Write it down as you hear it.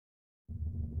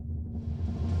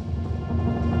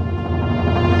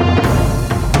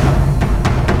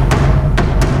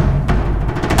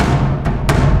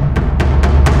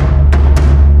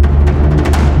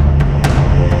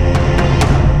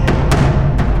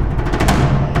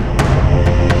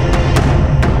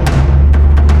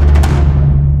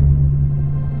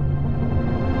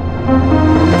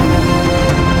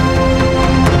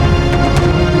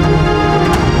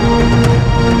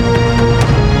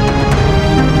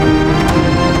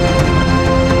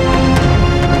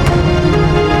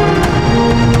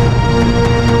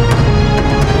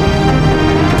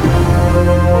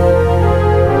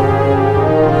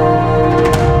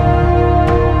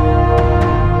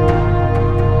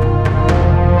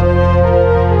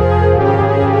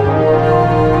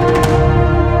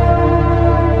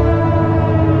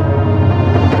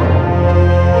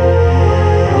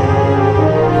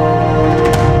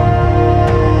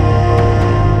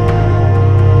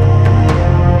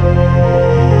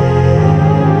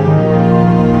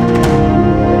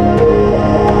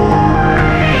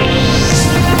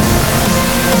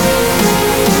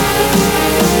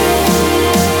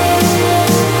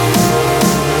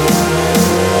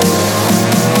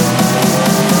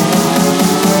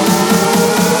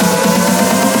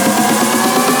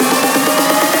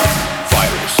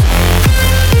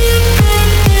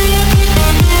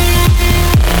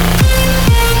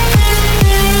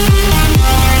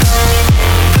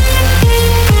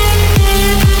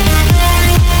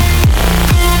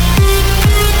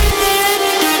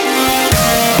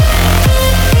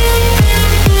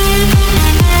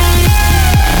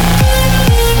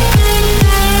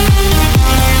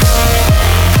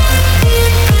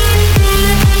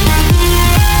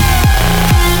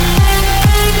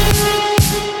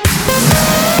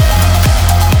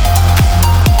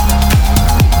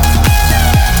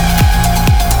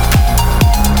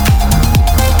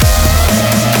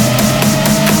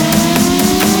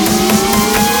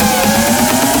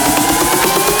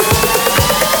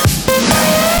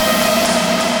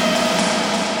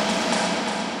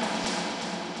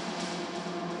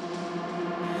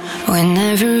When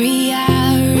every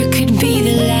hour could be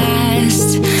the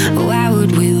last, why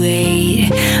would we wait?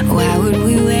 Why would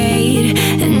we wait?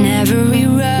 And every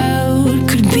road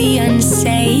could be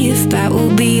unsafe, but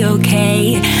we'll be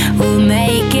okay. We'll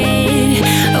make it.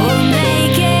 We'll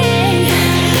make it.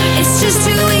 It's just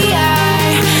who we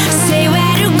are. Say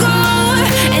where to go,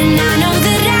 and I know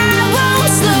that I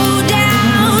won't slow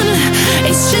down.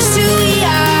 It's just who we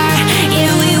are.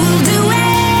 Yeah, we will do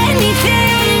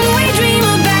anything we dream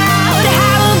about.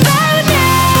 How about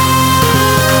now?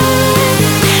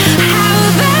 How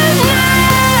about now?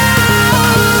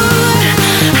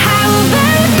 How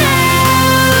about now?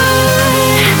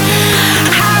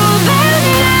 How about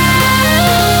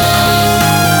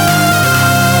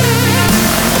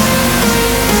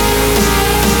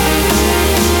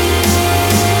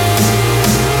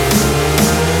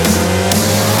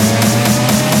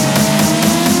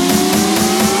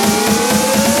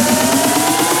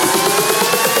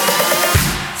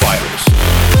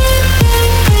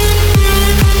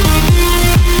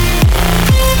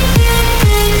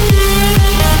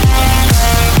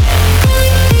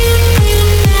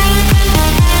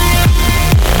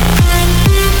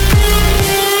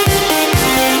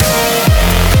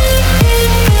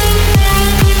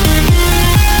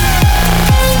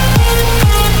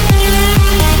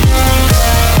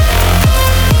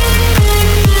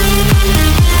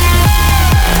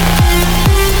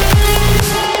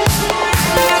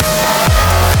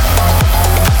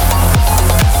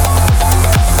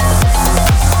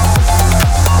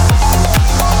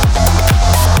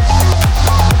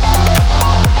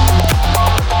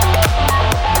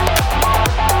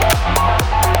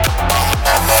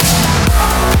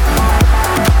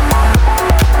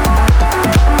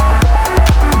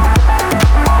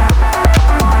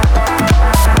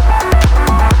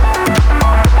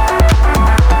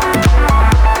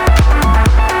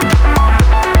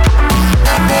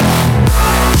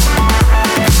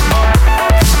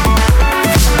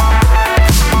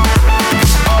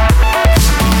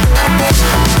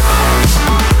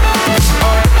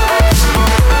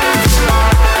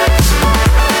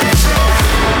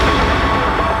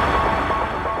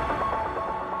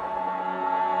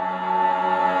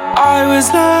I was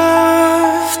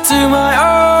left to my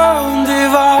own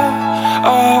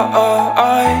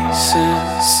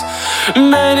devices.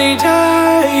 Many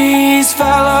days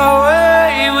fell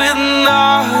away with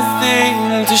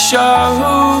nothing to show,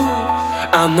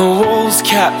 and the walls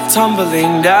kept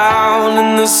tumbling down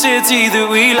in the city that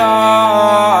we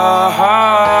love.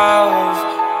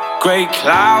 Great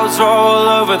clouds roll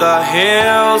over the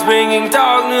hills, bringing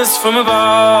darkness from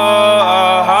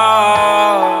above.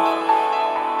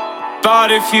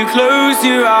 But if you close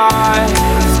your eyes,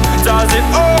 does it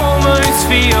almost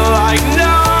feel like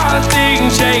nothing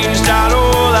changed at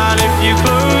all? And if you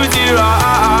close your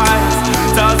eyes,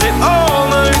 does it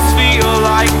almost feel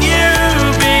like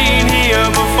you've been here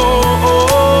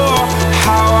before?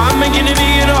 How am I gonna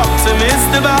be an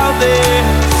optimist about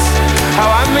this? How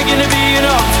am I gonna be an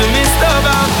optimist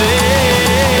about this?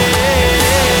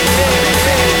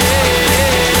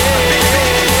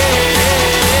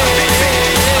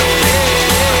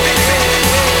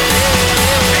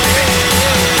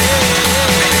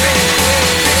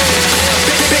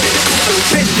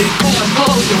 Going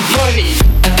all your money.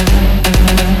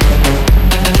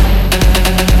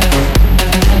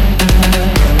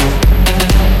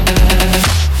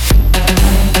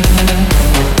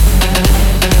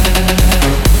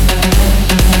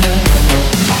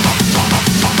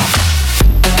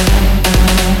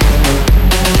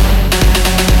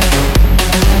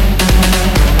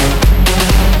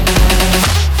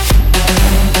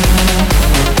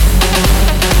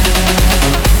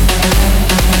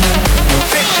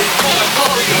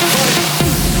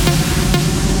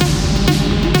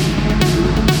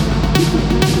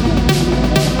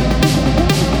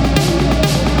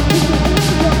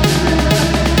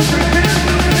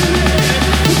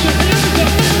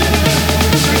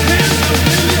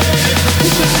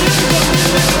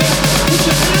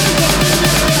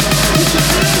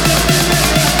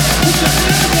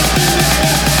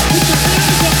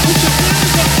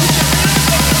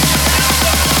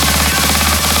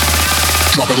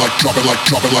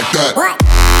 Drop it like that. what?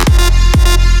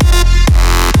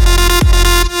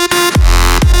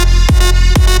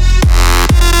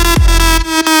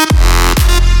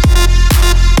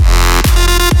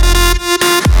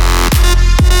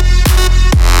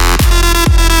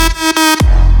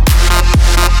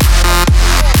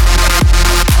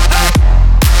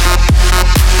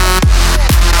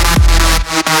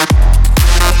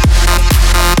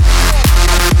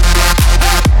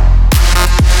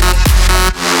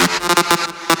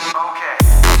 Okay.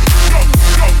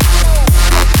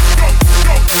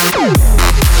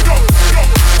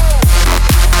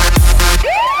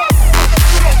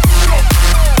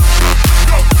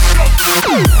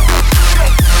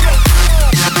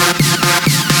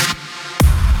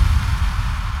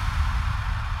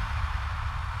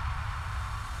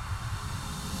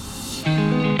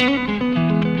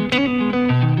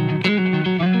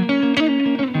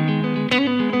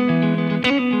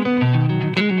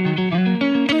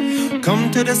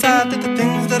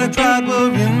 that I tried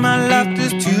were in my life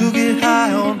just to get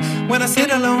high on. When I sit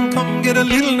alone, come get a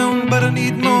little known, but I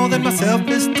need more than myself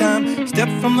this time. Step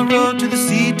from the road to the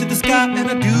sea to the sky, and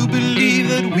I do believe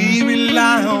that we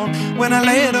rely on. When I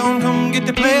lay it on, come get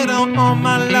to play it on, all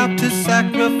my life to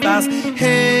sacrifice.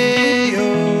 Hey,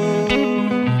 oh,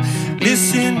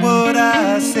 listen what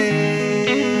I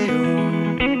say, oh.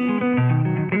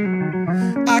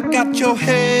 I got your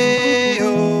hey,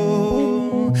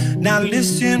 oh, now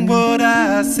listen what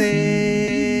I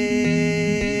say.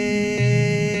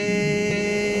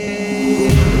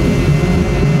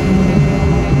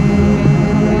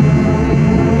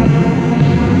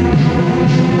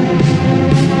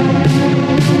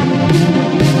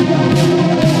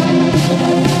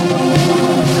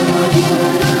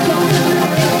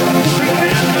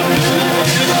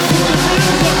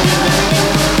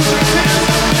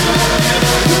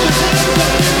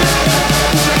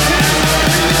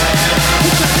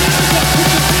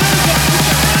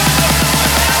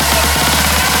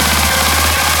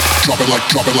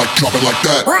 Drop it like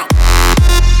that. What?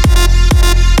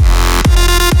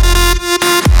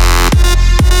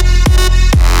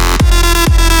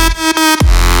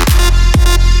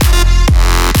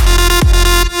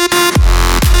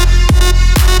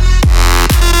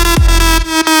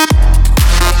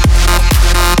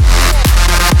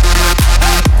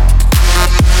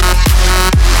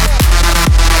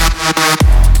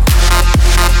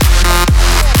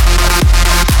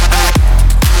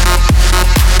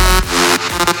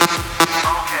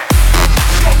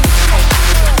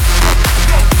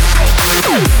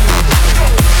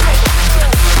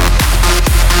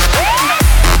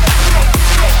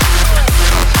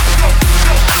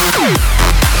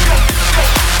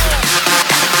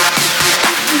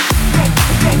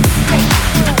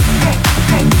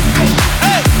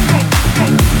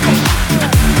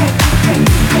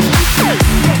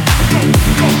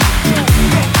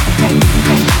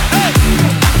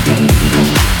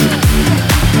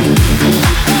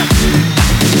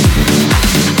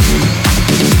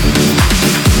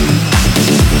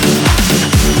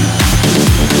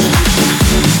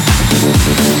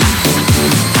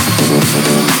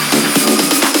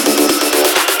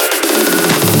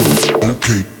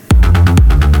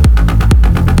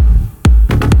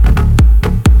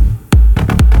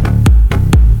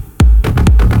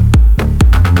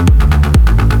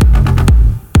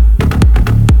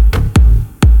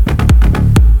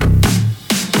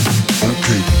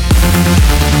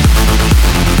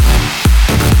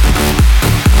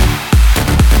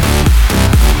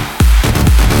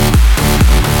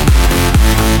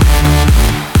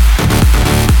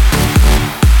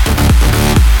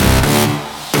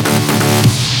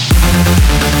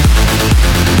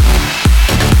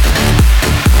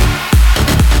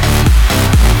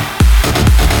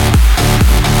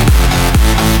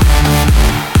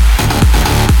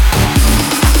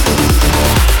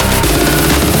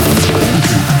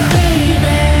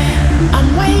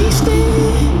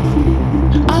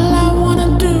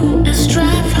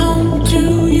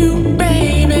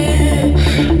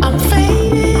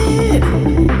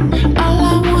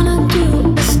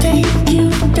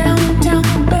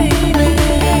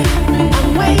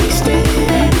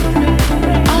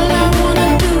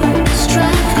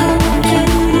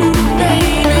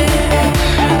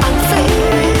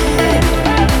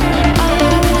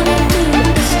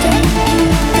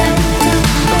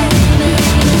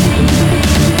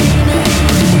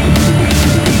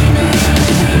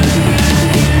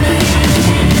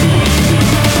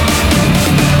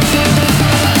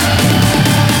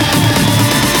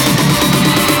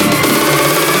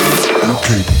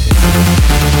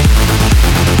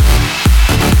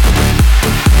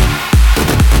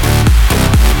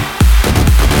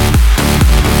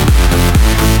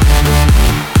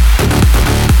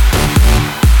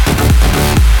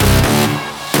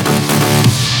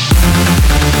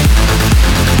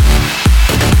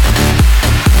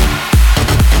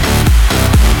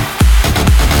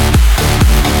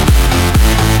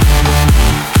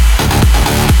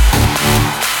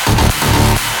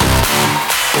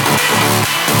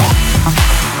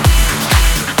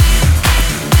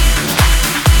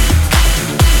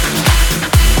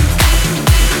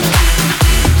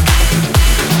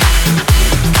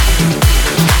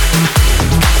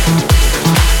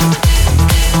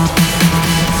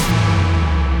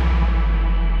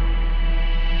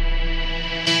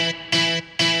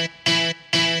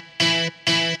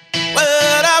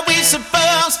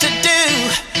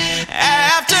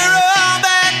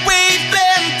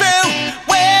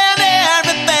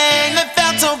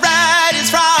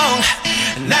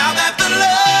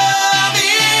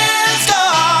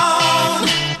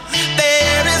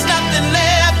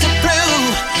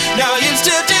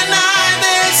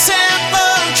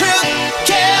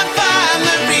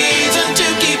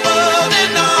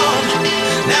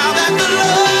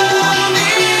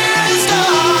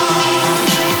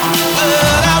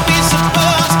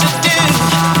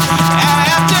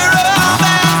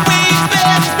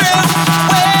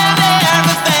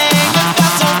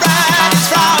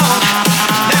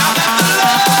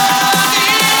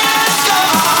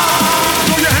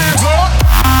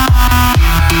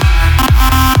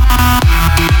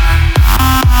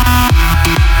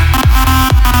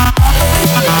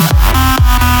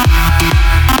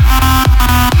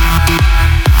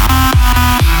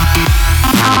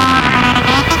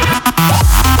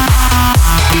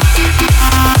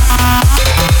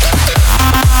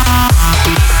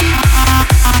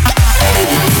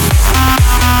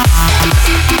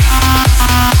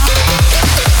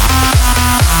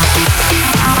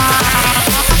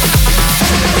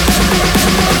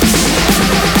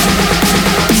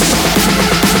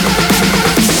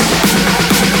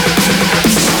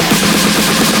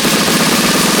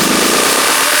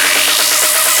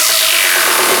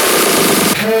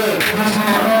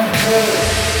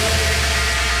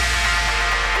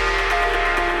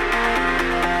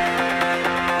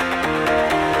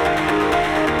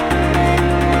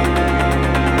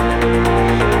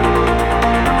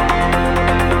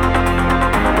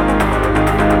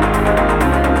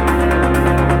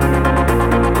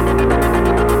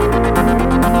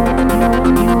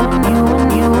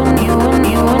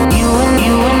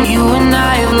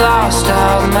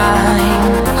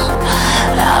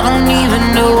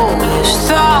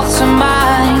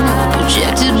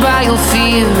 feel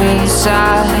fear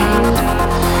inside,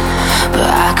 but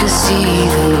I could see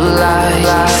the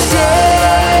light.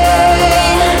 Stay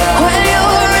when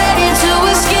you're ready to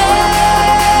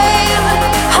escape.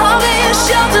 I'll be a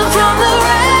shelter from the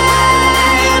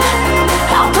rain.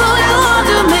 I'll put you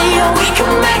under me, and we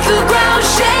can make the ground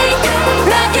shake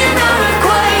like an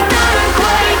earthquake.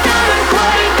 Earthquake,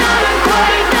 earthquake,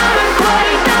 earthquake,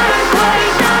 earthquake, earthquake,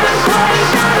 earthquake,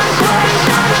 earthquake,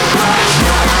 earthquake.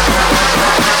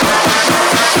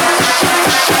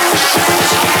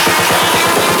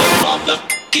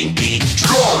 Motherfucking beat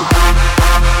drop.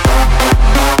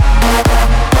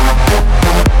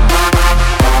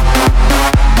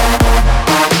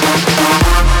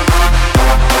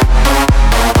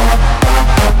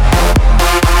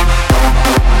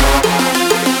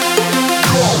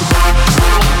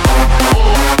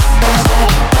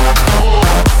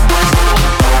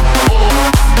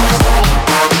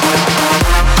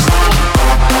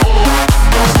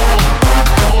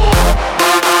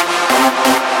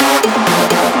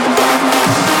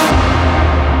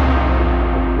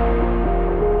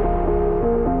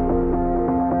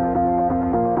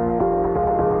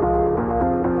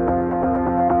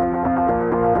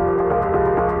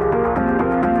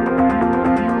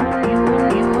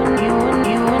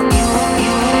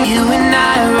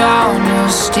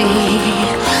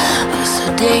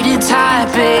 Sedated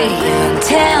type A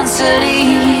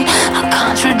intensity. I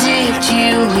contradict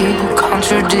you, you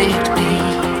contradict me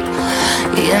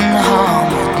in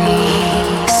harmony.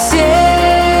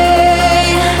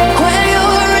 Say when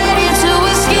you're ready to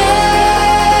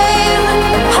escape.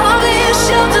 I'll be a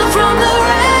shelter from the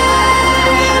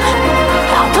rain.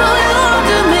 I'll pull you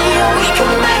under me, and we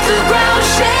can make the ground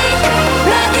shake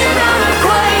like an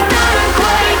earthquake.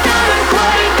 Earthquake,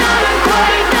 earthquake,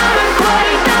 earthquake,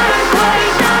 earthquake, earthquake,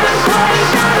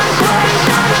 earthquake,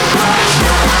 earthquake,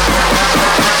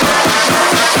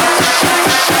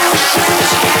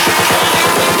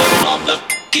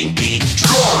 Motherfucking beat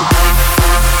drop.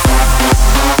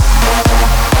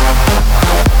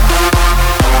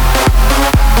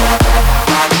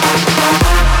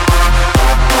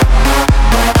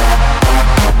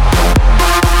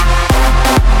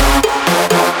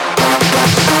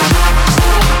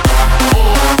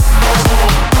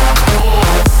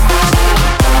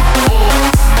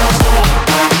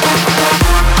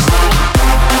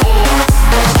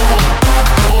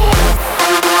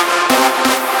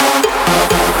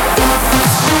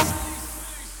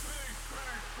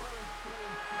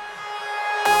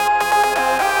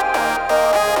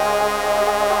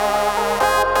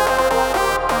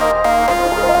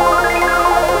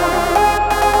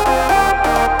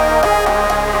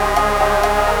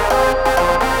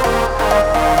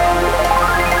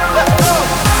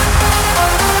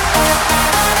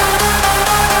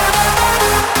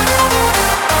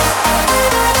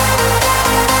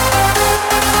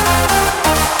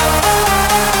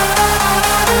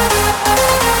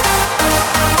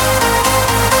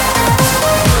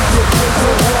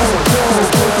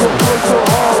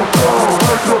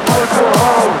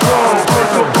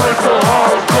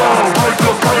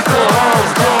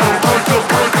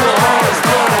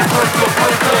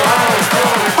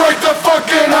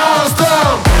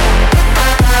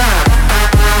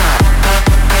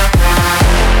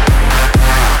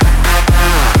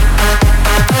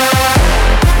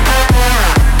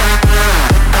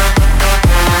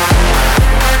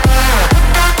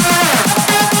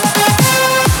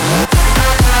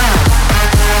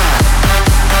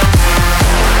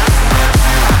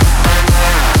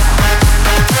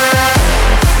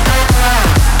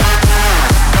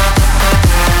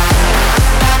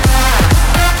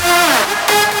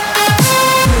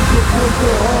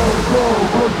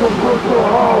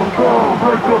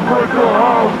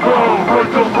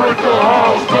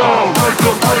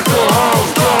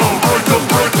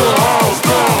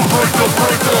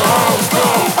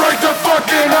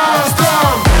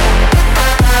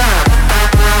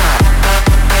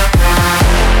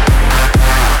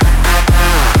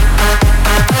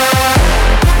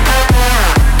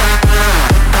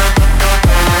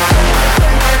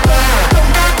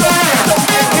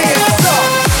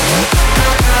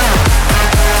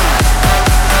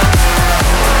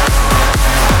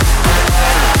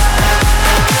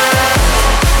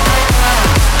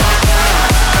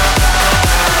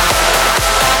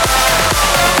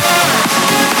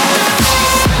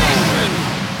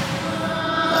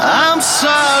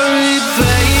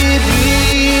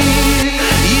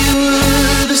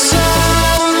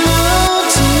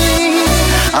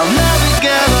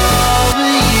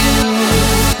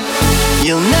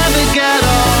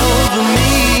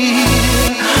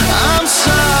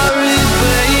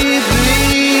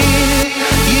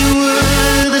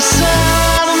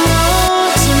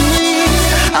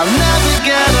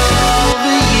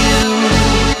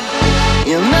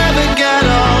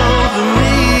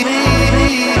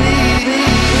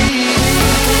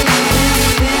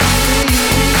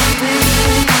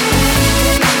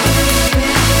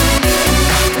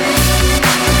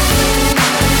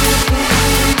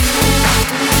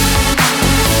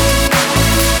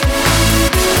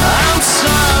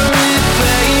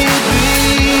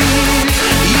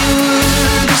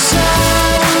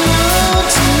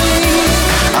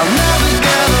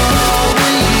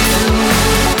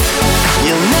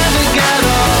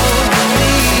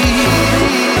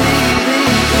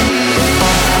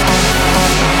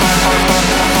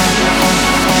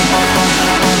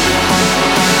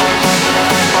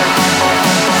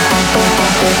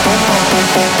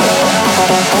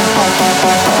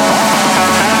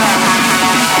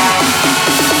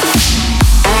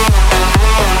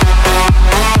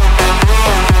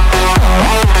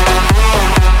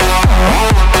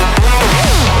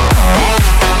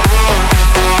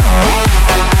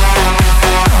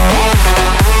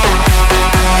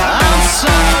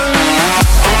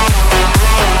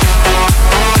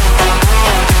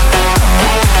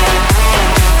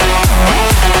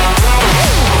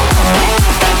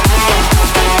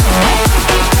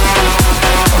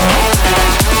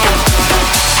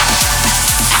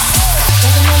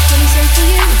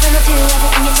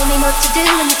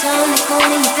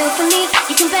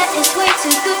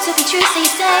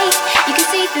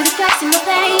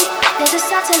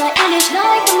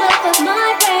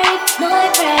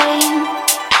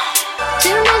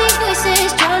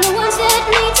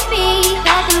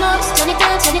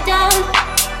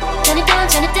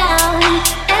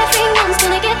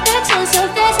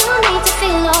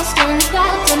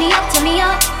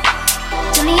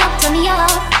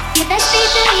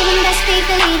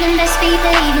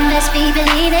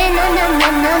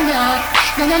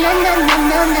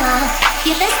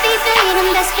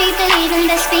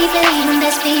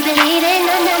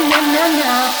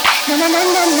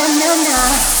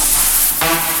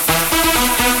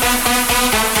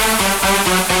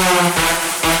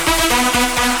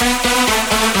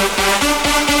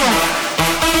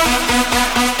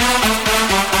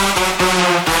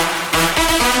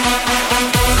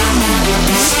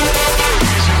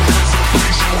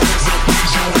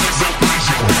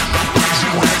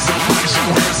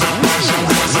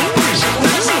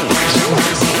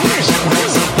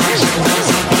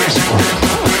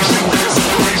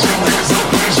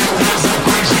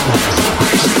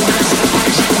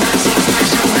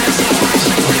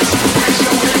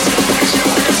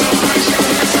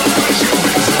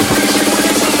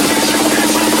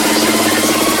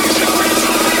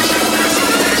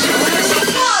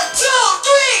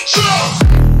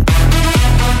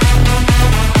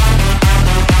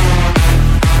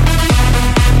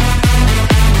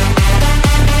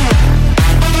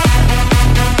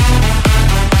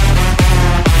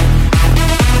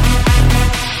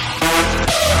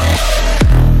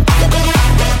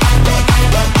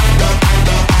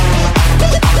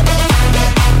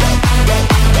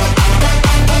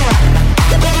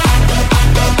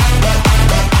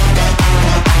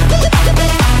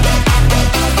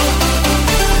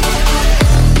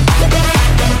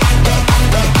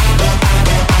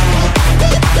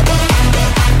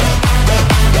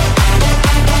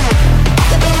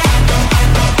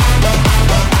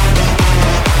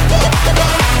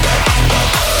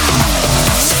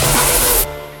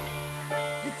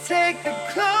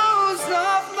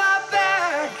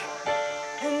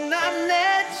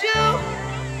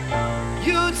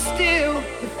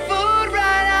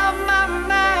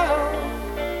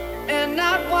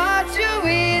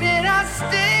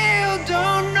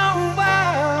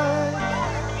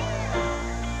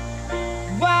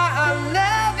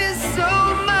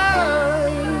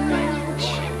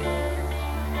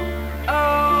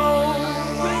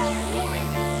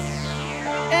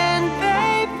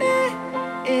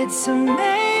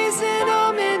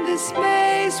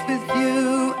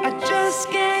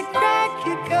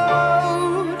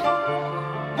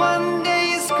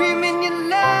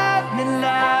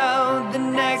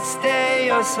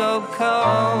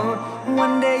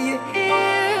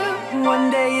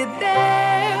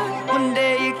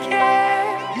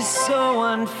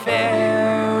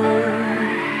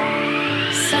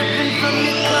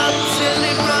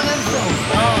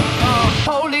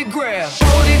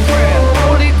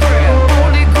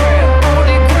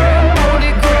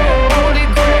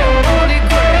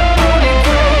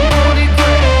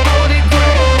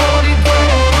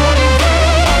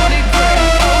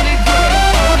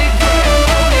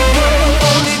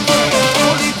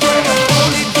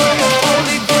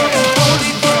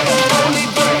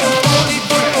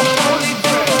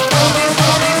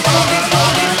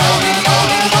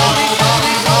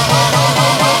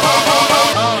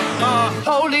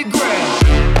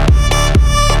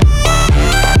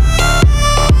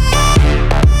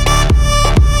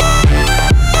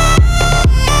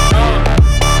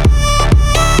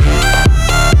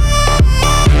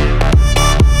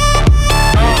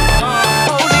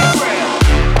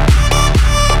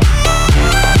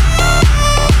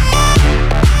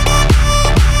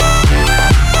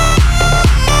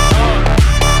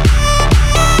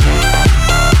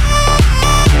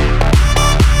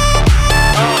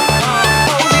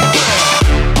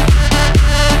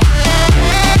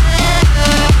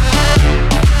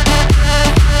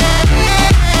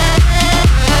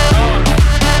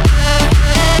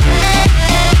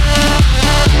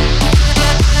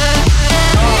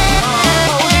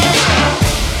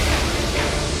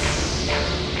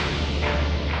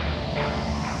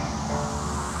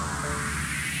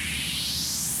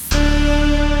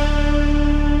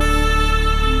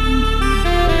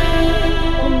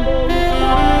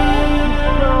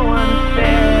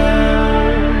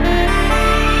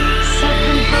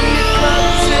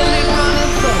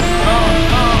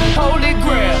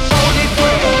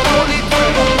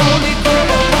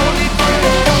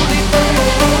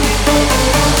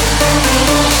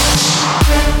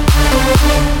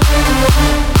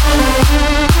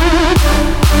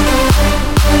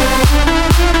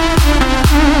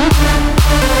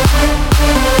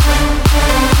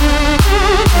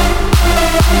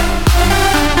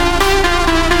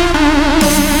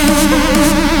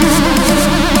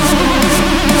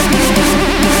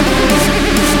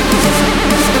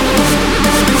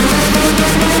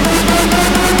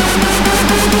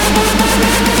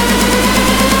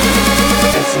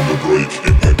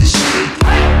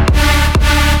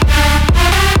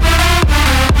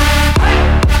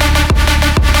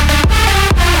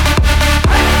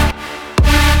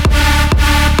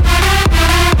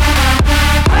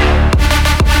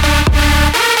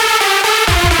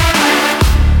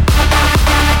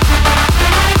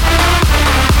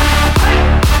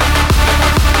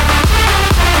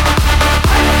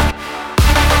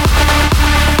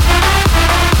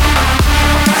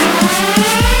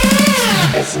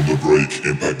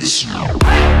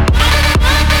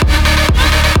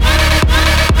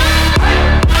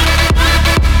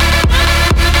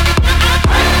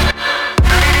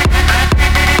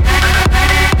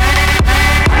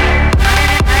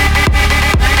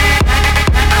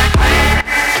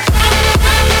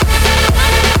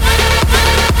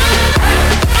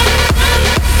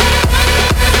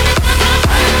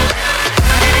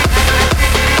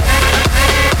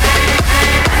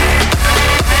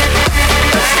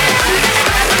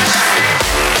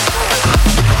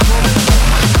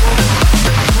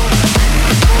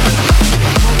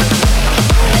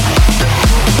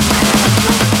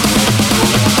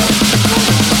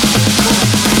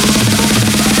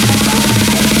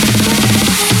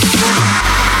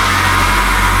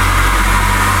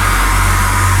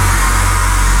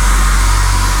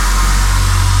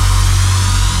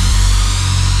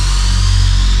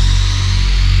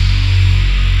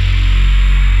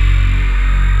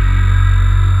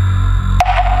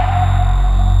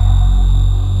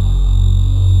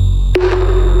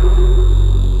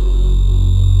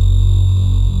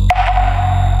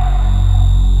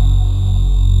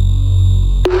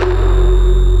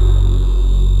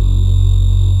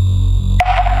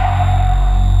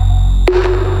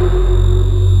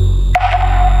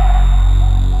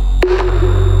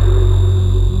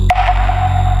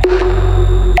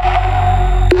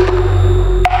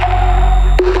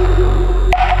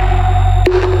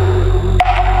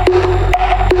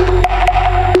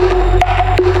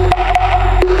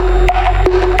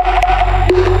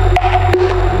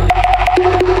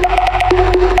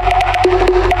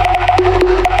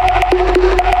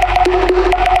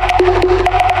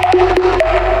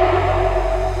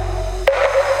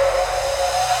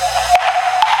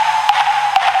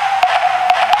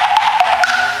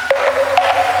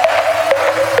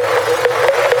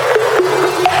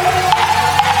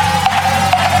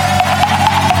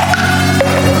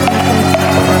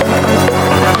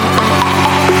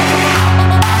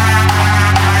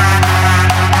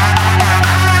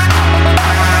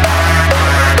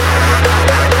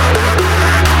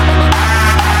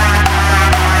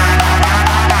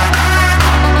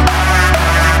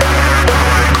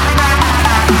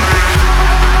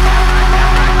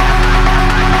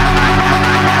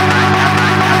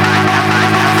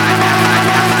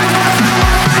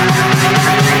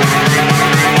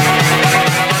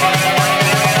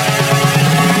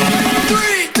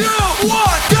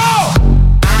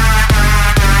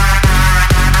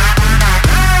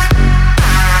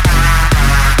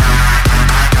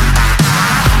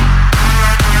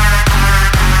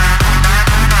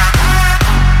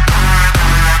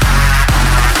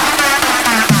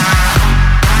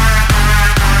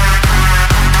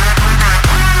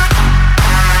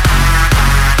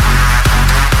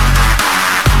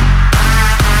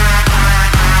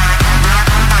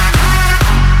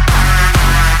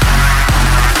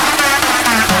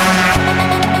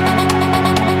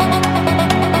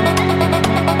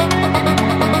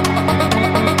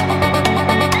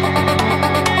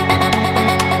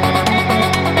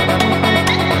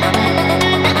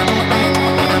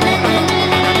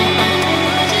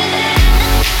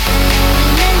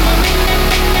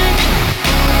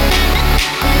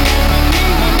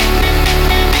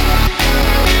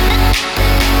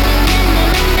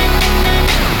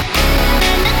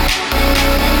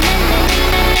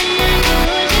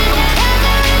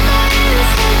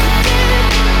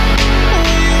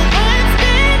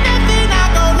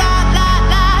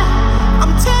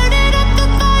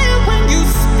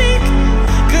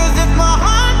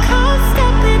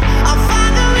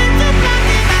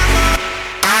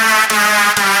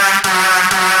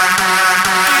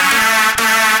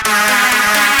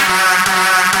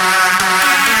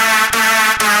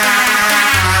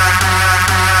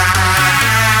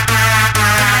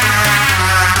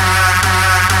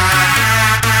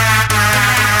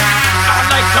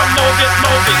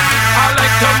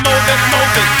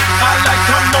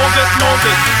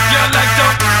 it. Your legs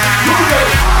up. Move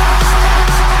it.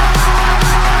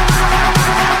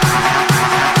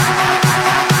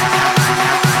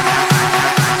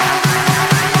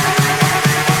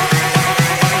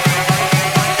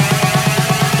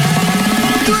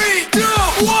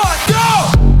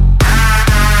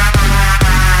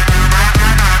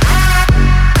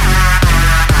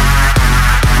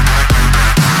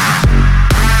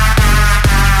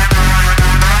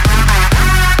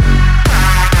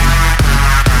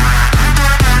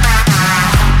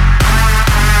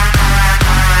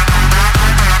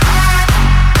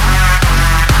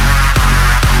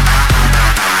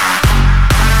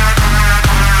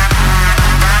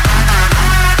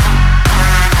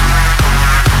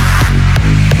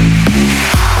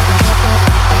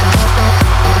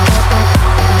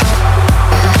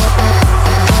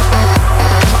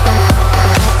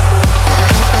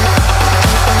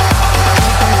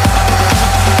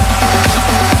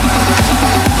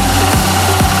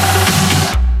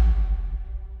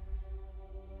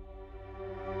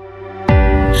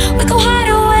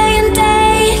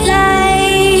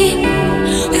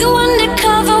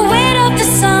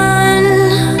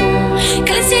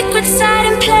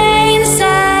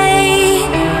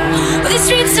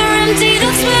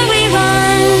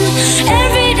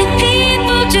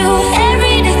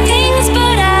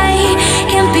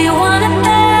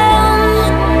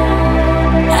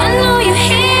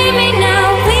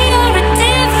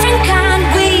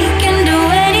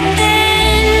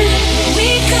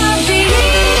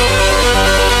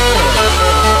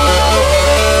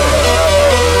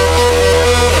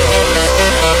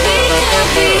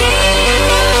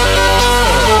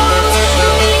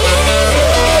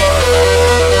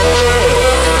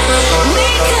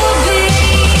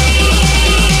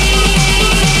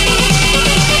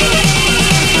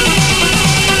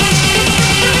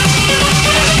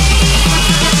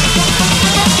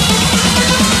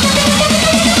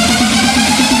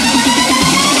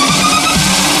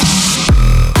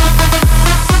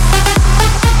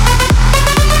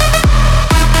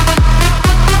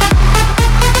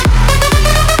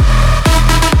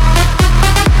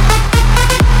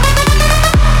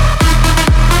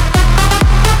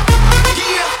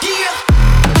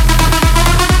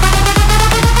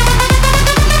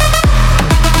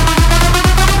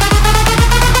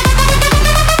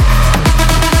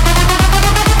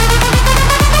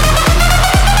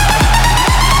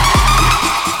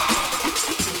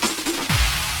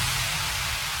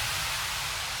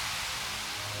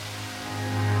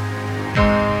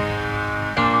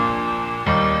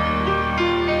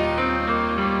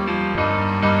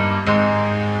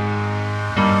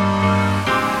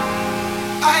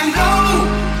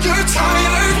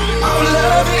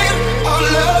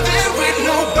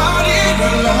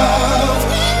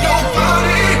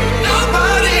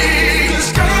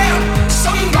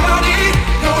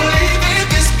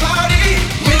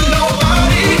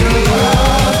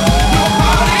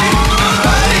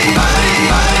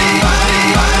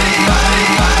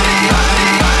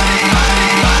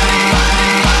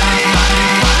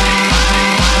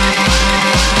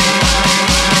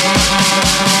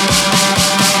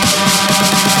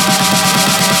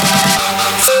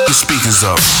 Speakers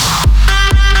up.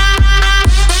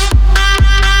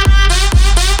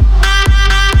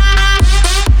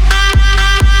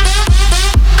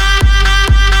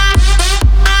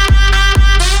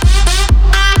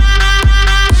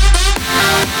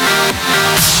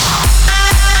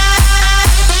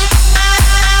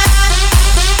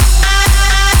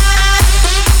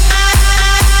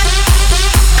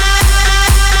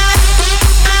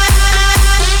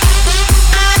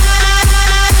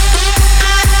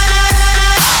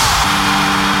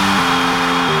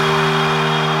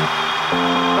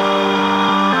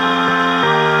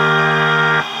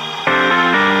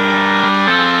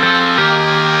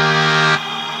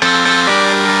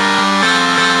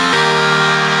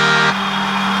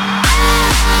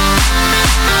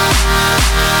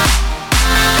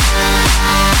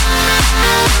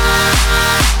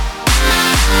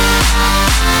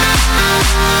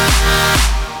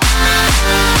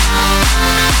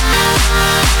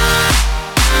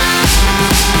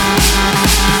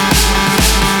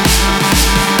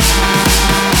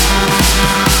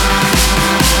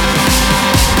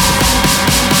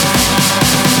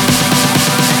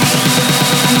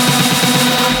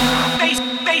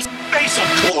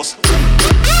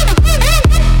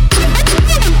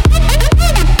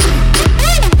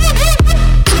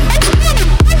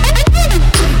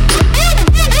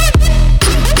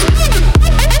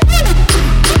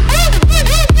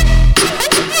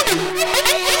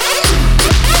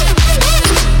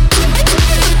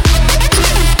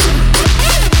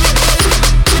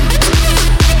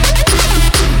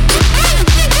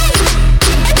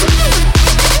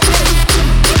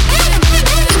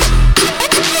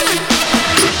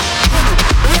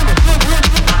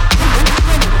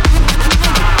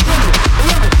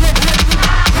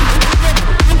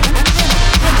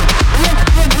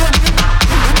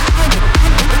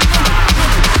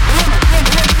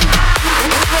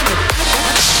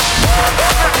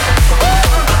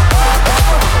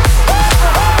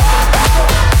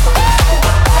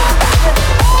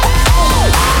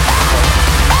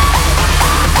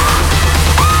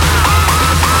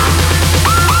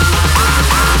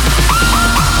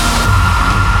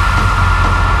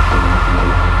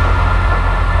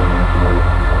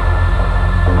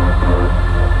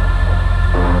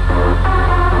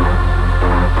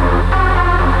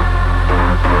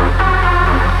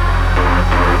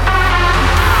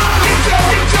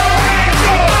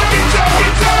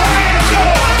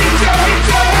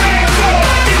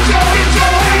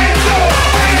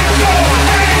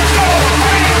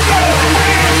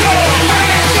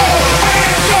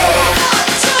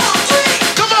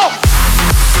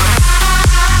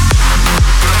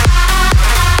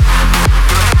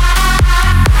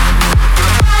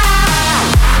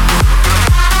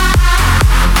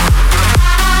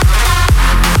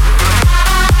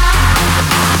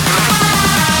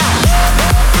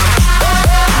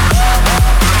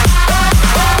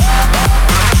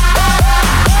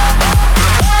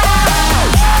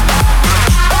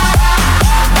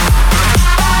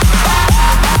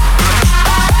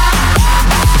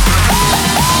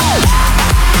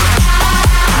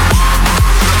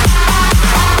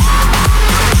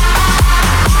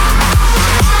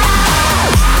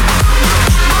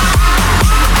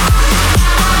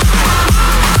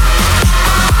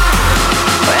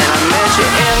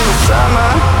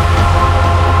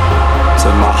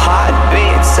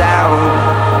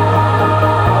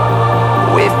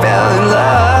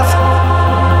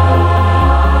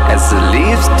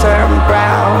 leaves turn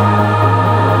brown,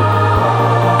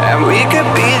 and we could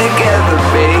be together,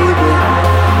 baby,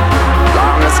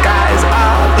 long as skies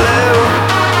are blue.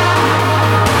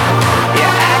 You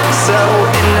act so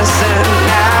innocent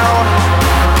now,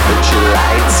 but you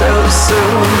lied so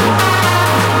soon.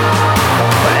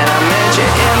 When I met you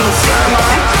in the summer,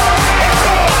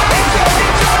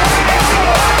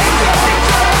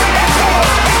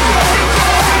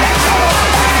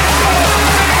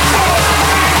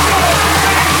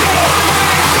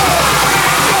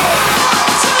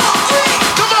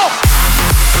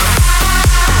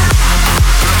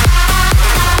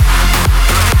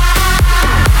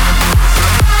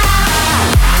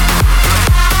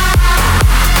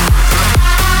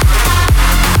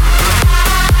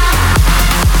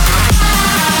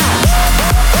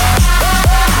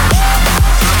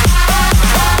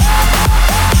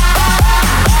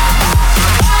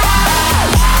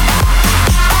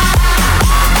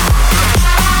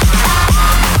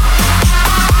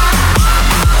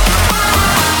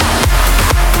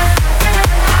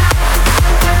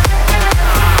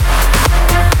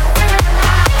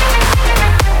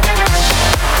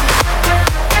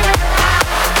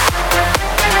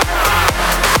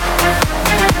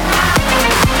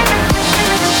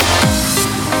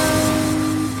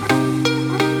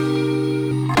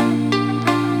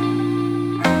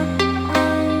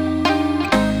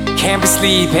 can't be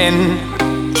sleeping,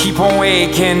 keep on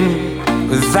waking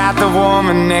without the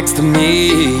woman next to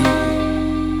me.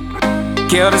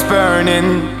 Guilt is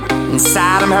burning,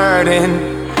 inside I'm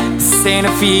hurting. This ain't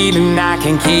a feeling I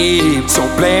can keep, so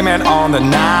blame it on the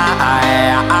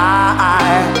night.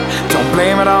 Don't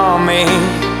blame it on me,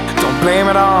 don't blame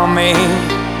it on me.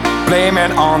 Blame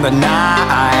it on the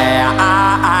night.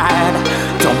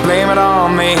 Don't blame it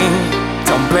on me,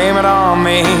 don't blame it on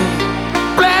me.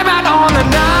 Blame it on the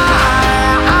night.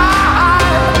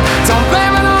 Don't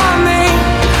blame it on me.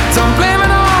 Don't blame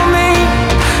it on me.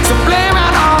 So blame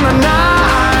it on the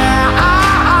night.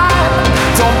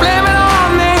 Don't blame it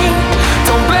on me.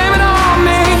 Don't blame it on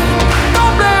me.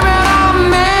 Don't blame it on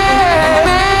me.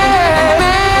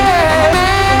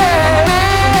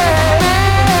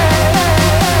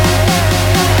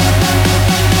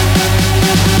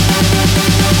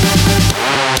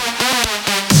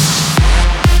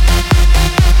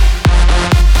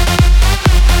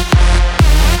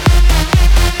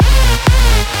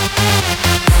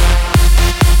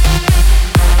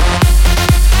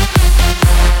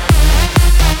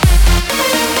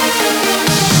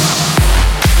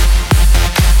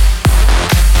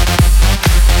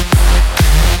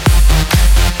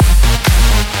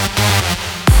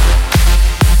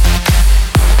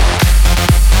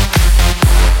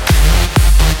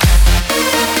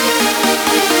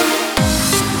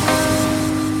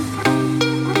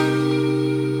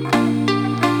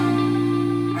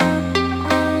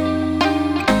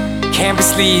 Can't be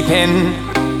sleeping,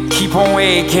 keep on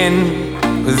waking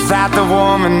without the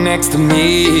woman next to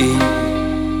me.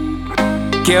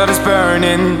 Guilt is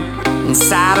burning,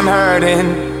 inside I'm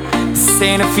hurting. This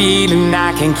ain't a feeling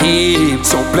I can keep,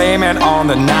 so blame it on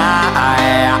the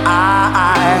night.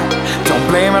 Don't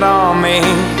blame it on me,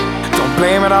 don't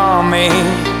blame it on me.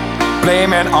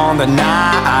 Blame it on the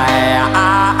night.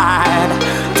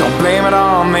 Don't blame it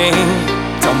on me,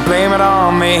 don't blame it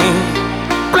on me.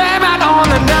 Blame it on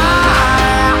the night.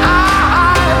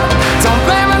 Don't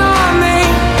blame it on me.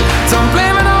 Don't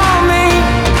blame it on me.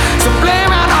 So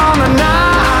blame it on the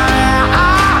night.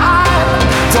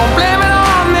 Don't blame it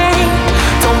on me.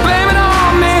 Don't blame it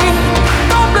on me.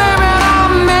 Don't blame it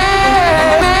on me.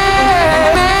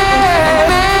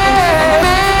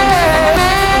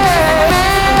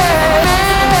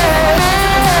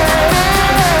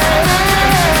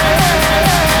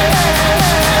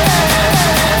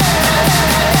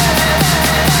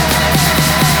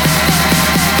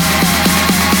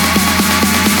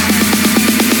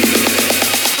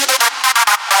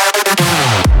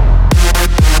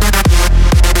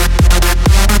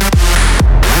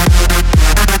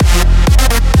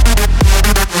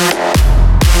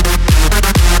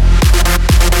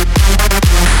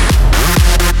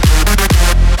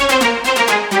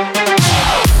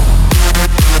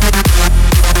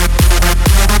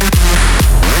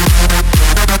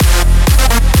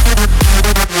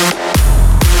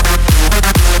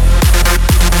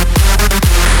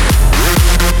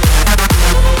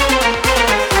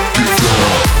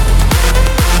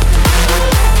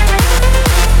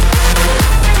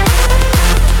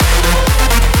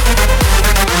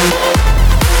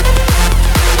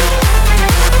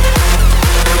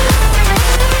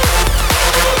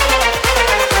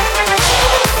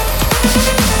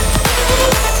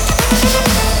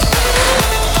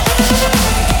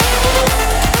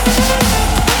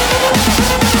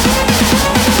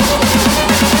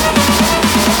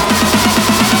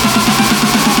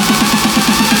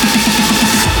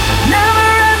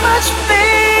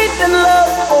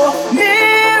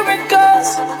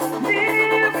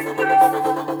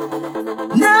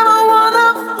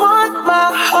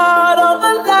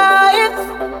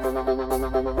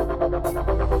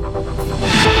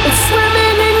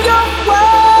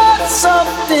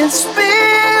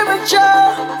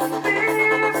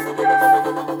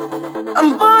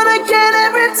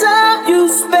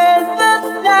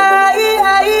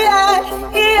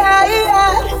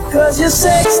 your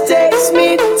sex takes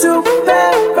me to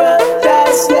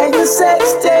paradise. Yeah, your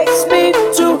sex takes me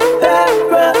to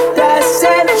paradise,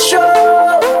 and it shows.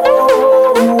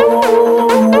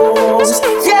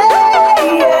 Yeah,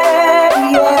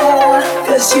 yeah, yeah.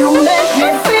 'Cause you make me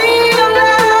feel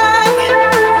like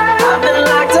I've been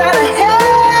locked out of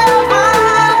heaven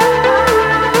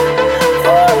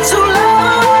for too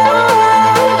long,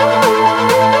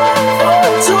 for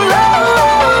too long.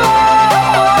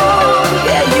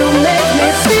 Yeah, you make me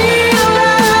feel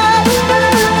like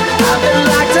I've been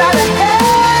locked out of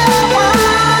heaven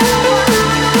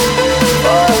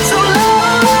for too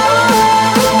long,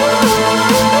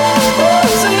 for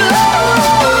too long.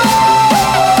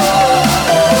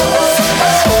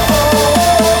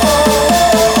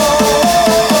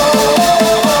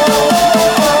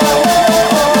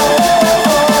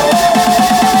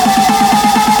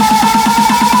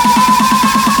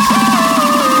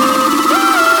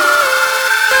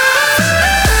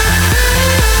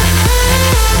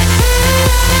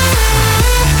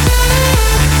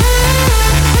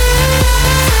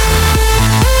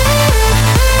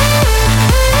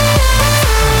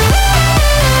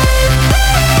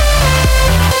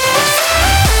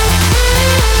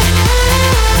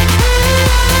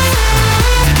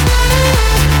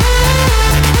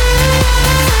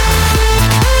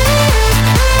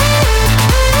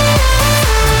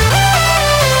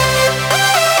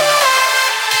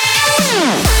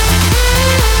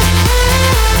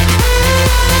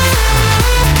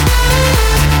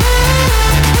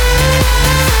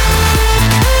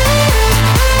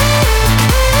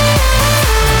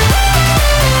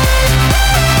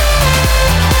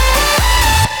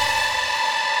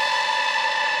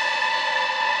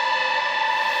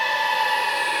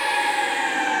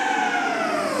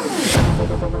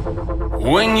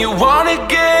 When you wanna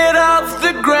get off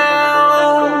the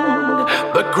ground,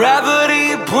 but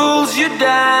gravity pulls you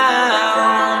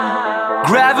down.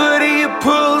 Gravity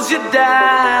pulls you down.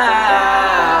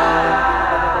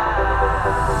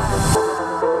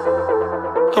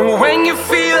 And when you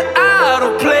feel out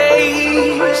of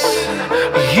place,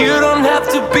 you don't have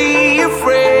to be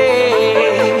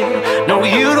afraid. No,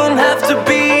 you don't have to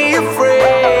be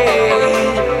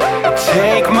afraid.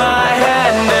 Take my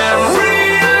hand and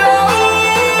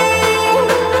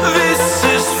this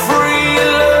is free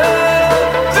love.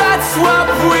 That's what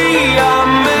we are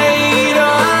made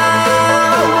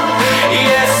of.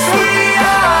 Yes, we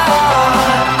are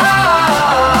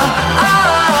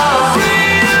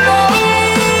free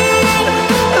love.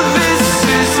 This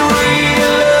is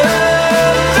real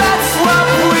love. That's what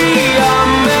we are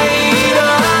made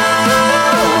of.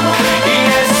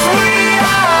 Yes, we are.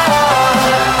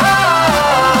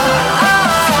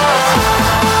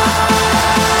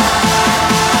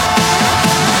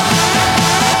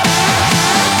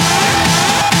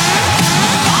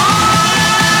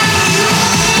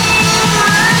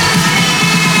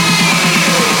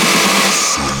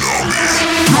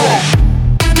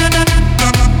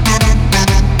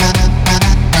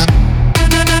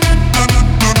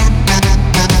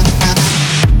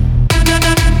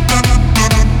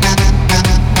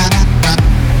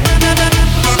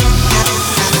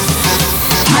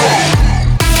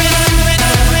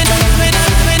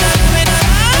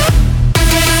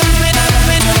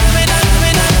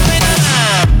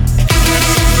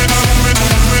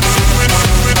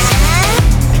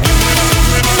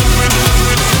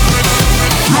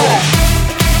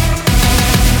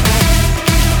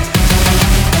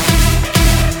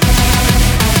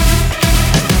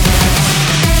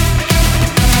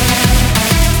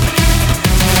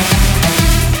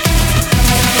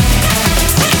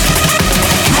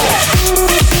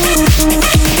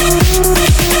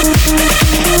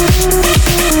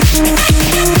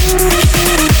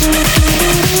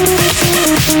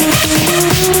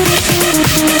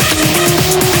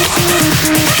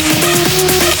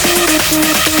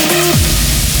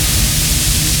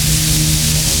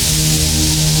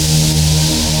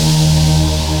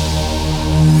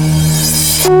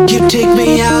 You take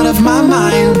me out of my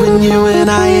mind when you and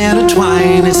I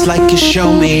intertwine. It's like you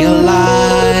show me a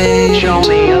light.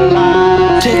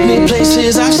 Take me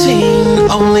places I've seen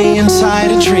only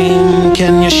inside a dream.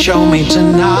 Can you show me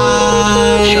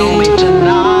tonight?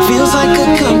 Feels like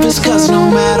a compass, 'cause no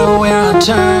matter where I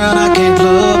turn, I can't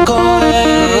look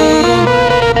away.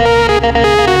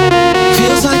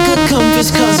 Feels like a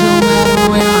compass, 'cause no matter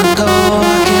where I go, I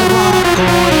can't walk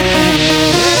away.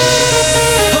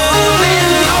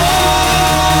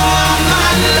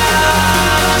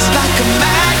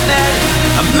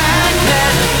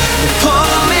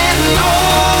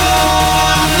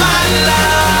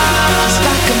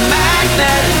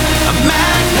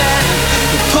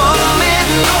 Pull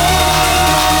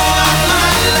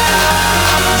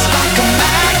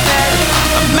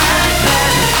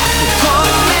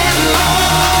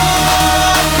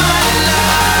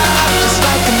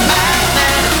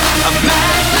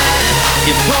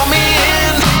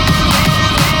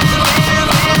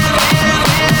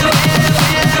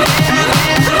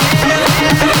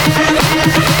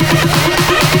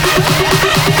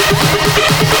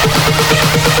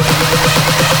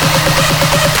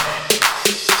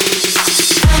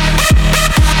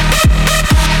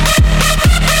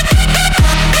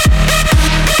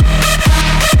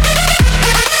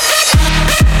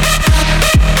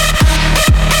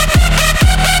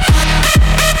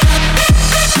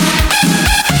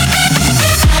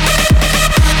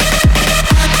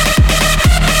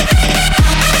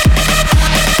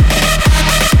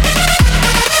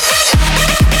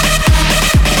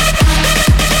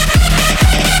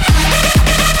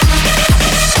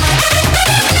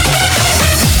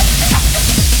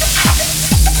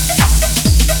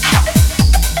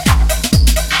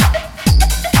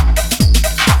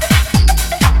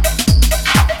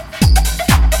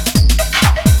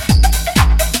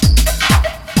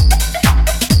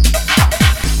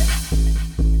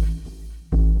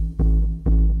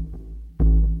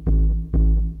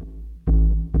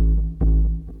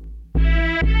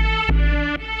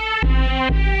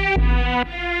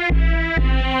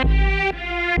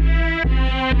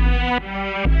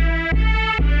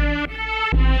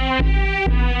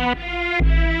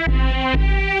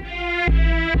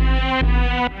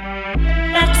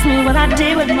ask me what I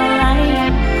did with my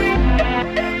life,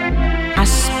 I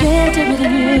spent it with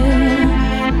you.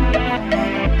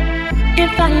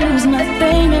 If I lose my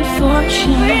fame and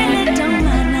fortune, really don't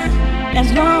mind,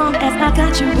 as long as I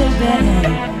got you,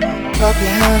 baby. Clap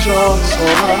your hands, y'all, so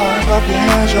high. Clap your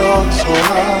hands, y'all, so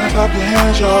high. Clap your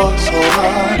hands, y'all, so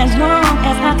high. As long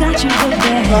as I got you,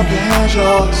 baby. Clap your hands,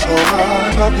 y'all, so high.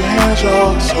 Clap your hands,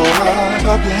 y'all, so high.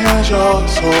 Clap your hands, y'all,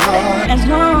 so high. As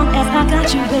long as I got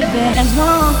you, baby. As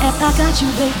long as I got you,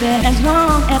 baby. As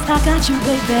long as I got you,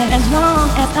 baby. As long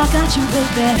as I got you,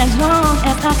 baby. As long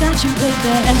as I got you,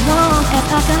 baby. As long as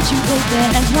I got you, baby.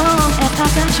 As long as I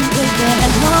got you, baby.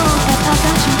 As long as I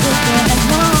got you, baby. As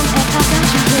long as I got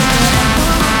you, baby.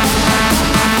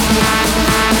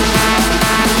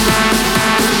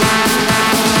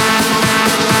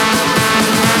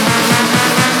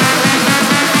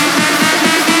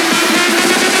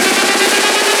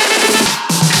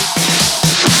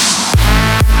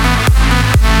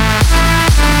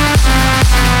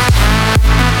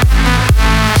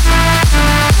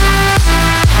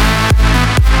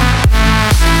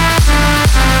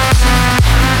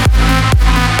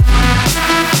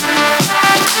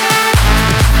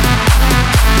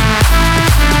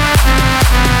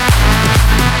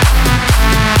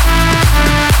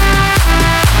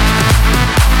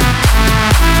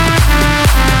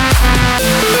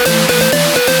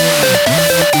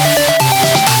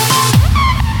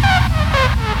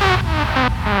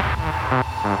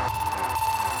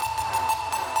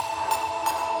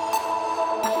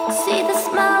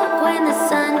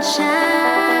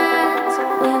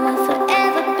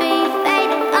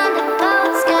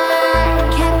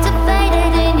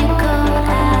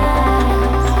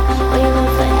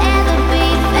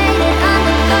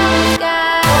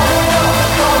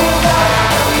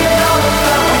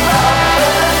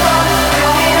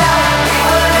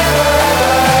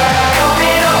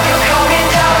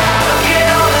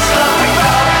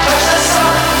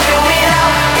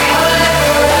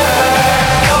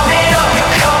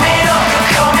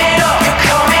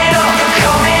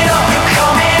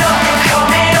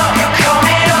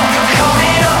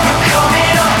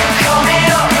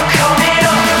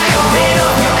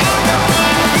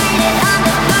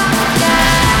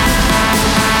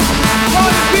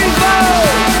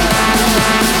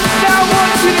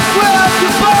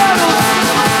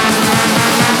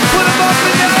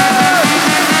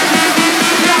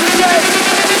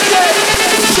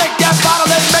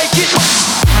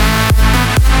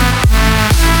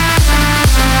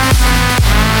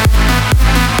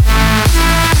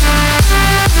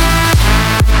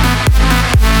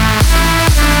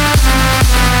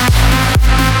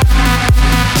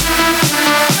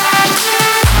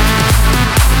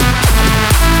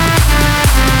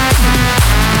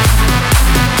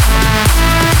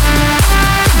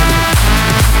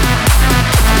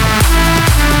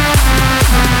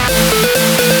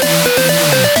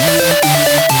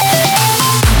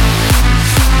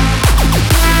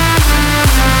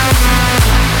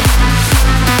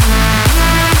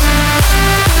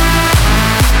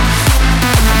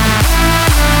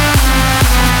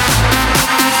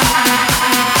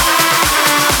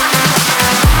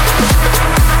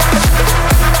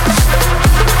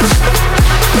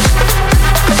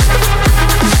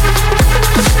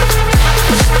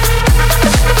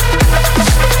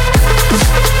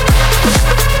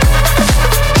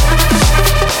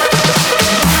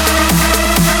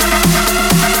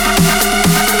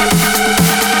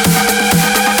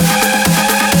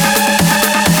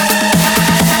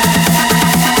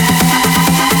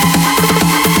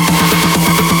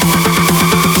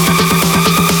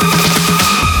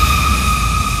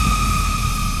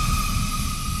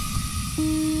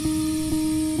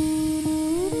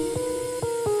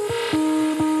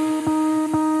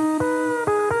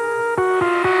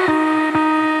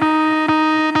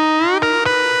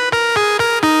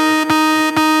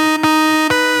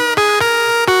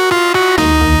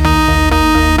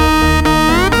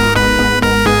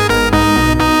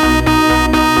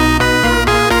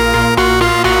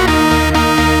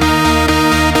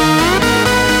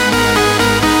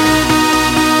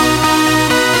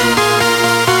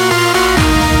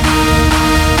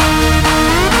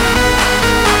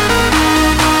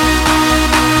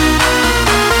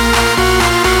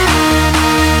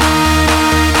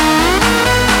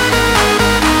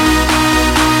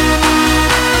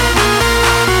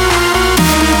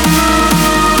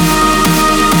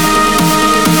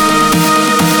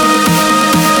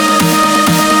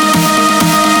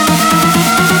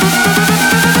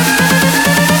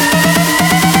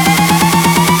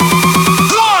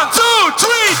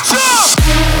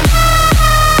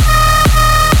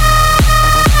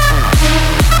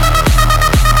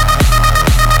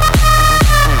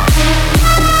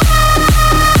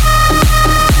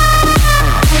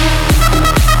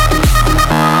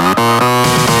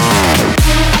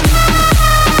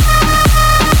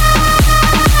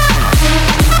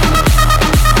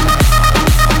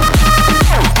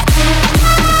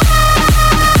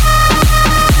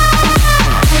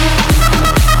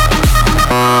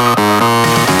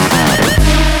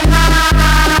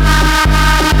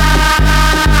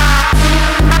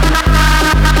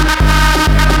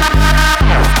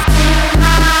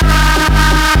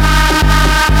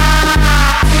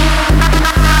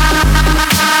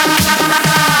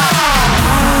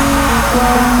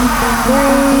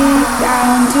 break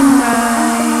down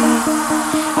tonight.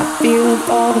 I feel it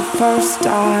for the first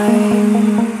time.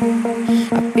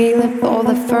 I feel it for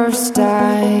the first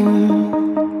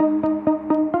time.